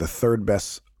call her the third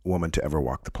best woman to ever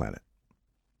walk the planet.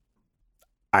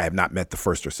 I have not met the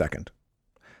first or second,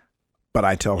 but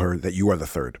I tell her that you are the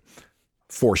third,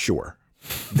 for sure.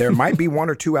 There might be one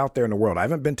or two out there in the world. I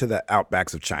haven't been to the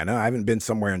outbacks of China. I haven't been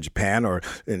somewhere in Japan or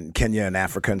in Kenya and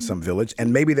Africa in some village,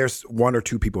 and maybe there's one or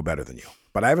two people better than you.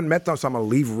 But I haven't met them, so I'm going to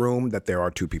leave room that there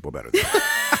are two people better than you.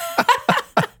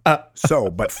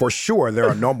 But for sure, there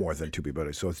are no more than two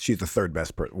people. So she's the third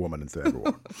best woman in the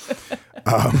world.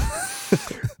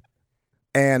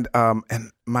 And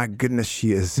my goodness,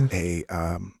 she is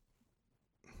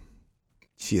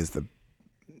she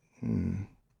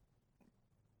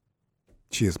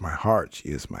is my heart. She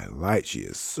is my light. She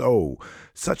is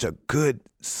such a good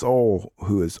soul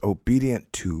who is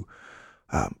obedient to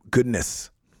goodness,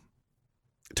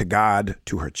 to God,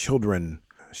 to her children.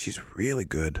 She's really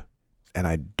good. And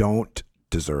I don't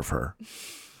deserve her.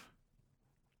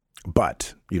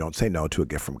 But you don't say no to a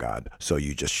gift from God, so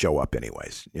you just show up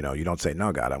anyways. You don't say,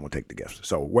 no, God, I won't take the gift.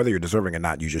 So whether you're deserving or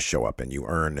not, you just show up and you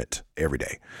earn it every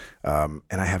day. And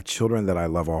I have children that I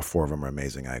love. All four of them are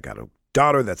amazing. I got a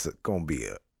daughter that's going to be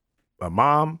a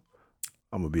mom.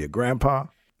 I'm going to be a grandpa.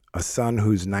 A son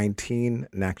who's 19,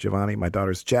 Nak Giovanni. My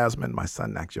daughter's Jasmine. My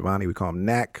son, Nak Giovanni. We call him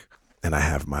Nak. And I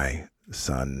have my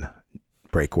son,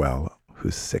 Breakwell,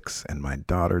 who's 6, and my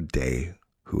daughter, Day,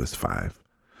 who is 5.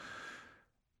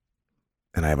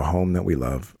 And I have a home that we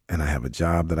love, and I have a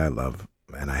job that I love,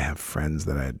 and I have friends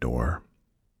that I adore.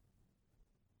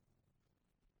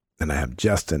 And I have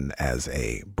Justin as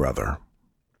a brother.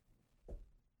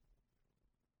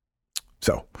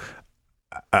 So,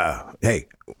 hey,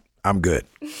 I'm good.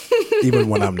 Even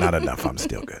when I'm not enough, I'm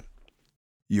still good.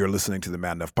 You're listening to the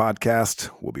Mad Enough Podcast.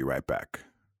 We'll be right back.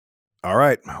 All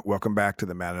right. Welcome back to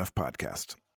the Mad Enough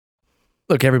Podcast.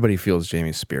 Look, everybody feels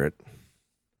Jamey's spirit.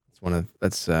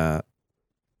 It's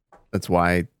that's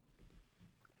why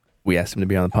we asked him to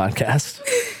be on the podcast,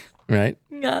 right?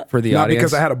 Yeah. For the not audience. Not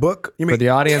because I had a book? You mean? For the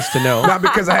audience to know. Not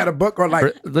because I had a book or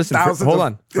like hold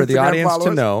on. For the audience followers?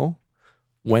 to know,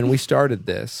 when we started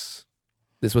this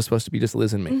was supposed to be just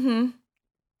Liz and me. Mm-hmm.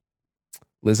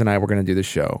 Liz and I were going to do the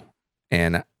show,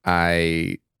 and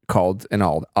I called an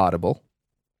audible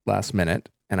last minute,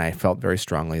 and I felt very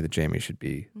strongly that Jamey should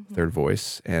be third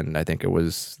voice, and I think it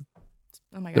was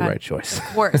the right choice. Of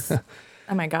course.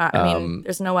 Oh my God. I mean,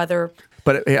 there's no other.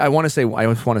 But I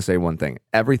just want to say one thing.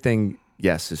 Everything,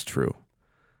 yes, is true.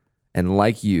 And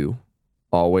like you,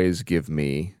 always give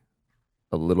me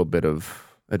a little bit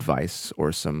of advice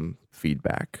or some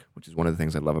feedback, which is one of the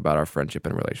things I love about our friendship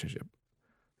and relationship.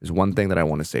 There's one thing that I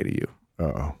want to say to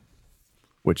you.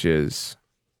 Which is,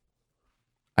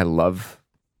 I love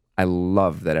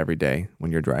that every day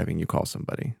when you're driving, you call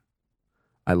somebody.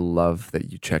 I love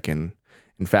that you check in.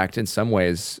 In fact, in some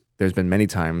ways, there's been many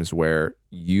times where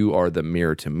you are the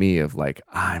mirror to me of like,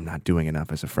 I'm not doing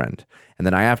enough as a friend. And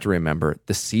then I have to remember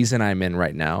the season I'm in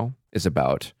right now is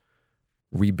about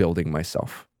rebuilding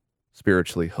myself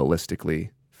spiritually, holistically,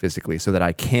 physically, so that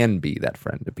I can be that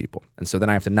friend to people. And so then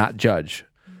I have to not judge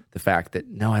the fact that,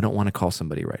 no, I don't want to call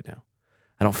somebody right now.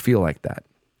 I don't feel like that.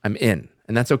 I'm in,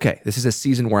 and that's okay. This is a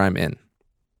season where I'm in.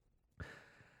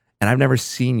 And I've never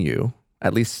seen you,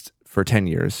 at least for 10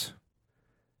 years,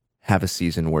 have a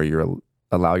season where you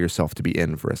allow yourself to be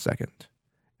in for a second.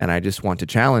 And I just want to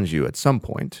challenge you at some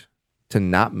point to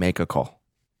not make a call.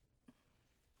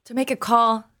 To make a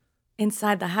call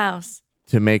inside the house.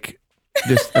 I'm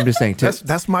just saying.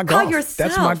 That's my golf. Call yourself.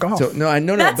 That's my golf. So, no, I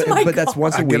know, but that's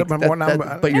once a week. Get up in the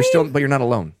morning, but you're not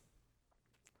alone.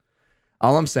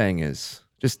 All I'm saying is,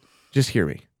 just hear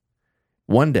me.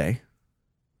 One day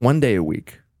a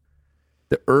week,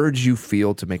 the urge you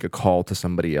feel to make a call to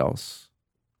somebody else,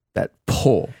 that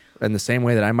pull, in the same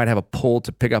way that I might have a pull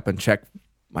to pick up and check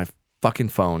my fucking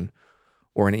phone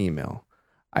or an email.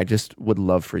 I just would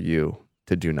love for you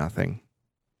to do nothing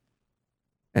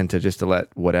and to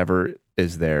let whatever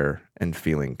is there and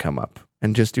feeling come up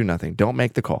and just do nothing. Don't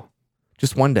make the call.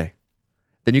 Just one day.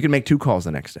 Then you can make 2 calls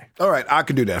the next day. All right, I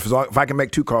can do that. If I can make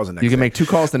 2 calls the next day. You can make 2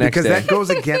 calls the next day. Because that goes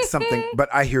against something,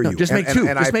 but I hear you. Just make 2.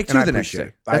 Just make 2 the next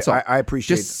day. That's all. I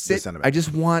appreciate the sentiment. I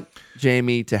just want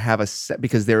Jamey to have a set,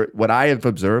 because what I have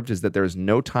observed is that there is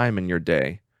no time in your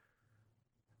day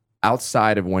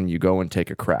outside of when you go and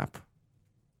take a crap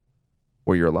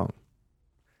where you're alone.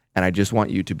 And I just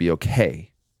want you to be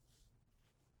okay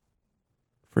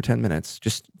for 10 minutes.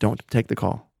 Just don't take the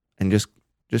call and just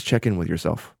check in with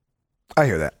yourself. I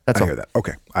hear that. That's all. I hear that.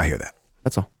 Okay, I hear that.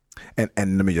 That's all. And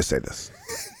let me just say this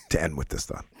to end with this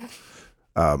thought.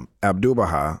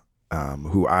 Abdu'l-Baha,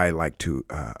 who I like to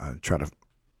try to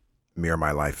mirror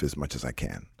my life as much as I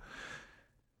can,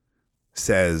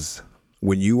 says,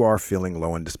 when you are feeling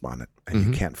low and despondent and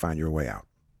you can't find your way out,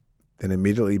 then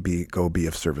immediately go be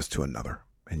of service to another.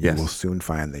 And you will soon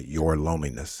find that your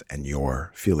loneliness and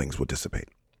your feelings will dissipate.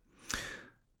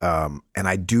 And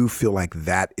I do feel like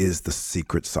that is the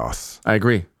secret sauce. I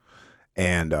agree.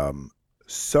 And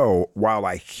so while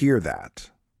I hear that,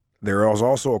 there is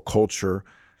also a culture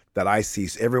that I see.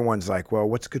 Everyone's like, well,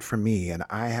 what's good for me? And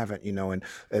I haven't, and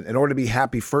in order to be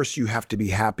happy, first you have to be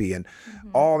happy and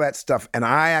all that stuff. And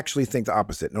I actually think the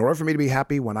opposite. In order for me to be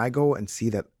happy, when I go and see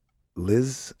that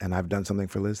Liz, and I've done something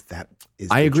for Liz, that is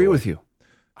I agree with you.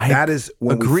 That is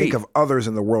when we think of others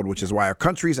in the world, which is why our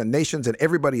countries and nations and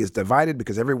everybody is divided,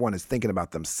 because everyone is thinking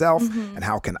about themselves and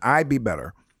how can I be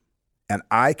better? And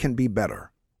I can be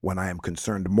better when I am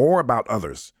concerned more about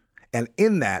others. And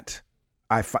in that,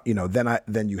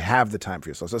 then you have the time for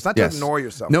yourself. So it's not to ignore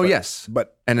yourself. No,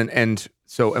 but and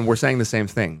we're saying the same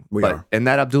thing. We are. In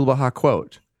that Abdu'l-Baha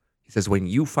quote, he says, when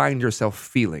you find yourself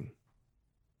feeling,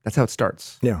 that's how it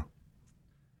starts. Yeah.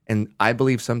 And I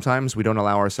believe sometimes we don't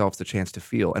allow ourselves the chance to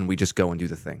feel, and we just go and do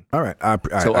the thing. All right, I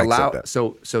accept that.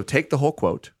 So take the whole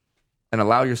quote and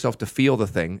allow yourself to feel the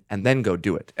thing, and then go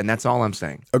do it. And that's all I'm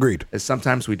saying. Agreed. Is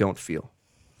sometimes we don't feel.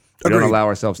 We don't allow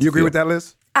ourselves to feel. You agree with that,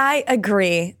 Liz? I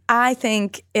agree. I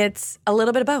think it's a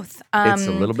little bit of both. It's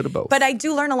a little bit of both. But I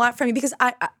do learn a lot from you, because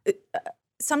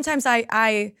sometimes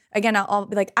I'll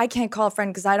be like, I can't call a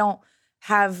friend because I don't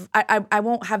have, I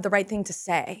won't have the right thing to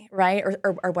say, right?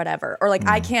 Or whatever. Or like,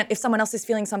 I can't, if someone else is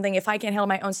feeling something, if I can't handle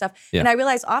my own stuff. Yeah. And I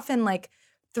realize often, like,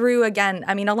 through, again,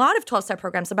 I mean, a lot of 12-step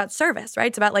programs about service, right?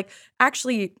 It's about like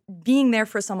actually being there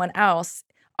for someone else.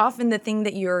 Often the thing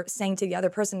that you're saying to the other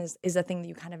person is a thing that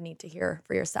you kind of need to hear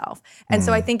for yourself. And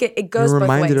so I think it goes both ways.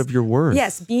 You're reminded of your worth.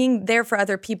 Yes, being there for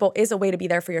other people is a way to be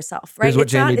there for yourself, right? Here's what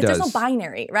Jamey does. There's no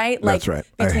binary, right? That's right.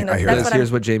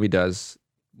 Here's what Jamey does,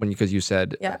 because you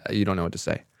said you don't know what to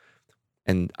say.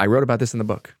 And I wrote about this in the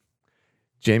book.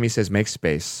 Jamey says, make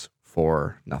space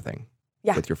for nothing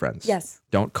with your friends. Yes.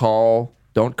 Don't call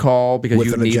because with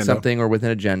you need agenda. something or with an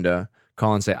agenda.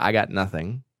 Call and say, I got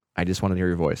nothing. I just wanted to hear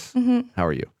your voice. How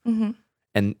are you?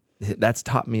 And that's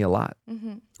taught me a lot.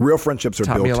 Real friendships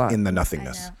are built in the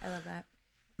nothingness. I love that.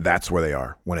 That's where they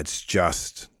are. When it's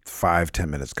just 5-10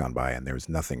 minutes gone by and there's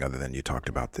nothing other than you talked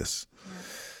about this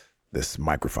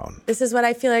microphone. This is what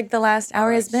I feel like the last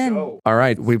hour has been. All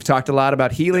right. We've talked a lot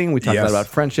about healing. We talked a lot about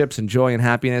friendships and joy and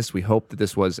happiness. We hope that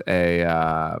this was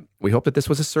a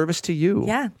service to you.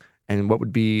 Yeah. And what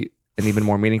would be an even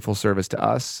more meaningful service to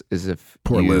us is if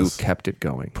Liz kept it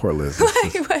going. Poor Liz.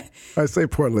 I say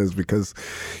poor Liz because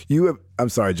I'm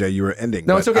sorry, Jay, you were ending.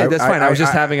 No, it's okay. That's fine. I was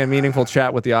just having a meaningful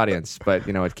chat with the audience, but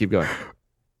keep going.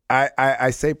 I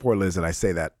say poor Liz, and I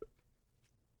say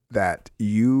that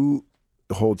you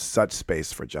hold such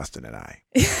space for Justin and I.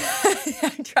 I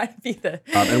try to be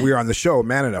and we are on the show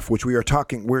Man Enough, which we're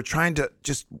trying to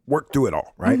just work through it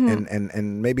all, right?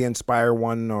 And maybe inspire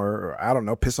one, or I don't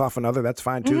know, piss off another. That's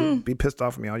fine too. Be pissed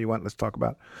off at me all you want. Let's talk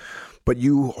about it. But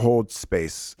you hold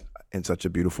space in such a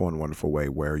beautiful and wonderful way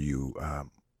where you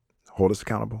hold us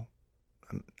accountable,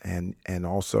 and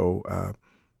also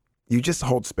you just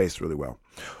hold space really well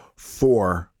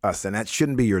for us, and that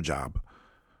shouldn't be your job.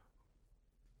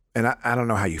 And I don't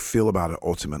know how you feel about it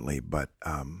ultimately, but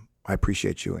I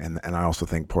appreciate you. And I also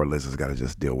think poor Liz has got to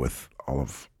just deal with all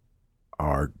of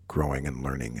our growing and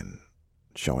learning and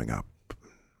showing up.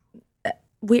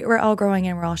 We're all growing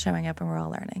and we're all showing up and we're all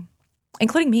learning,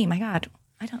 including me. My God,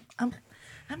 I'm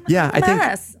a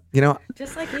mess. Think,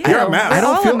 just like you. You're a mess.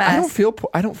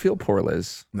 I don't feel poor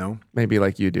Liz. No, maybe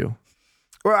like you do.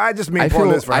 Well, I just mean poor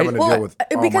Liz for having to deal with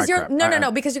all because my you're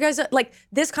crap. because you guys are, like,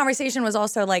 this conversation was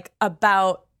also like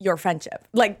about your friendship.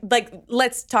 Like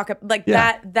let's talk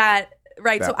that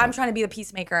right? So I'm trying to be the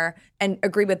peacemaker and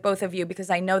agree with both of you because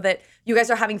I know that you guys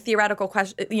are having theoretical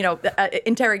questions,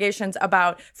 interrogations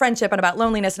about friendship and about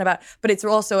loneliness but it's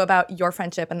also about your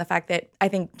friendship and the fact that I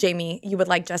think, Jamey, you would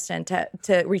like Justin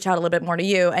to reach out a little bit more to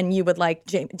you and you would like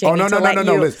Jamey to let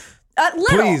you. Liz.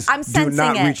 Please do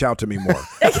not reach out to me more.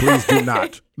 Please do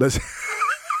not.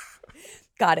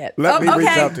 Got it. Let me reach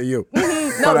out to you.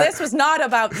 No, this was not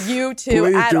about you two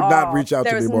at all. Please do not reach out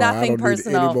to me more. Nothing I don't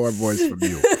personal. need any more voice from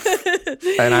you.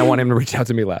 And I want him to reach out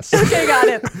to me less. Okay, got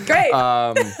it. Great.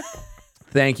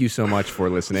 Thank you so much for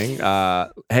listening.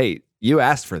 Hey, you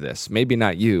asked for this. Maybe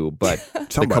not you, but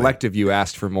the collective you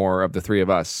asked for more of the three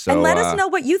of us. So, and let us know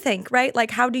what you think, right?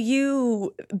 Like, how do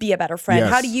you be a better friend?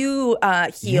 Yes. How do you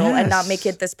heal and not make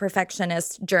it this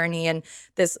perfectionist journey? And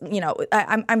this,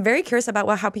 I'm very curious about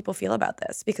how people feel about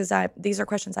this because these are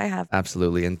questions I have.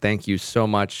 Absolutely. And thank you so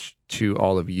much to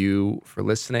all of you for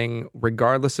listening,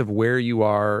 regardless of where you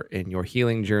are in your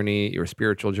healing journey, your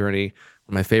spiritual journey.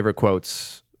 One of my favorite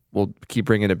quotes, we'll keep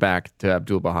bringing it back to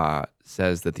Abdu'l-Baha,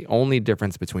 says that the only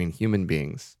difference between human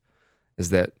beings is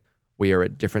that we are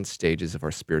at different stages of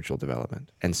our spiritual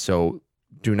development. And so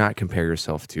do not compare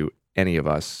yourself to any of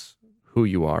us. Who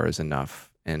you are is enough.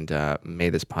 And may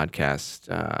this podcast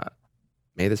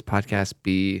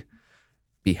be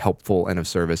helpful and of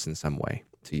service in some way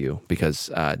to you, because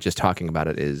just talking about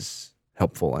it is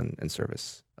helpful and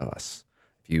service of us.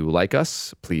 If you like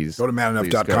us, please go to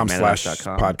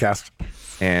manenough.com/podcast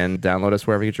and download us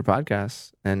wherever you get your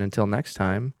podcasts. And until next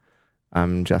time,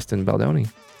 I'm Justin Baldoni.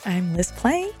 I'm Liz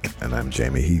Plank. And I'm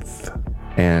Jamey Heath.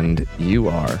 And you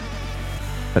are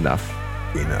enough.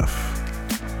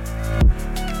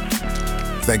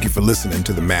 Thank you for listening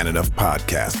to the Man Enough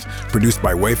podcast, produced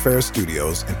by Wayfair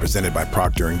Studios and presented by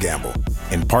Procter & Gamble,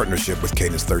 in partnership with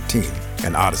Cadence 13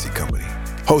 and Odyssey Company.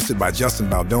 Hosted by Justin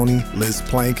Baldoni, Liz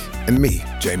Plank, and me,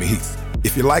 Jamey Heath.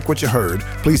 If you like what you heard,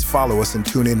 please follow us and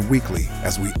tune in weekly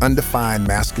as we undefine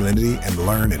masculinity and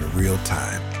learn in real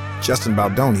time. Justin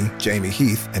Baldoni, Jamey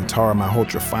Heath, and Tara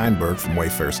Malhotra Feinberg from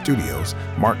Wayfair Studios,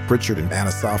 Mark Pritchard and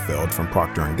Anna Saalfeld from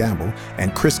Procter & Gamble,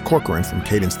 and Chris Corcoran from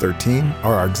Cadence 13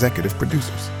 are our executive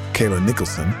producers. Kayla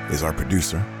Nicholson is our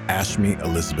producer. Ashmi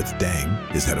Elizabeth Dang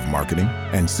is head of marketing,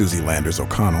 and Susie Landers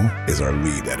O'Connell is our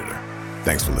lead editor.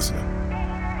 Thanks for listening.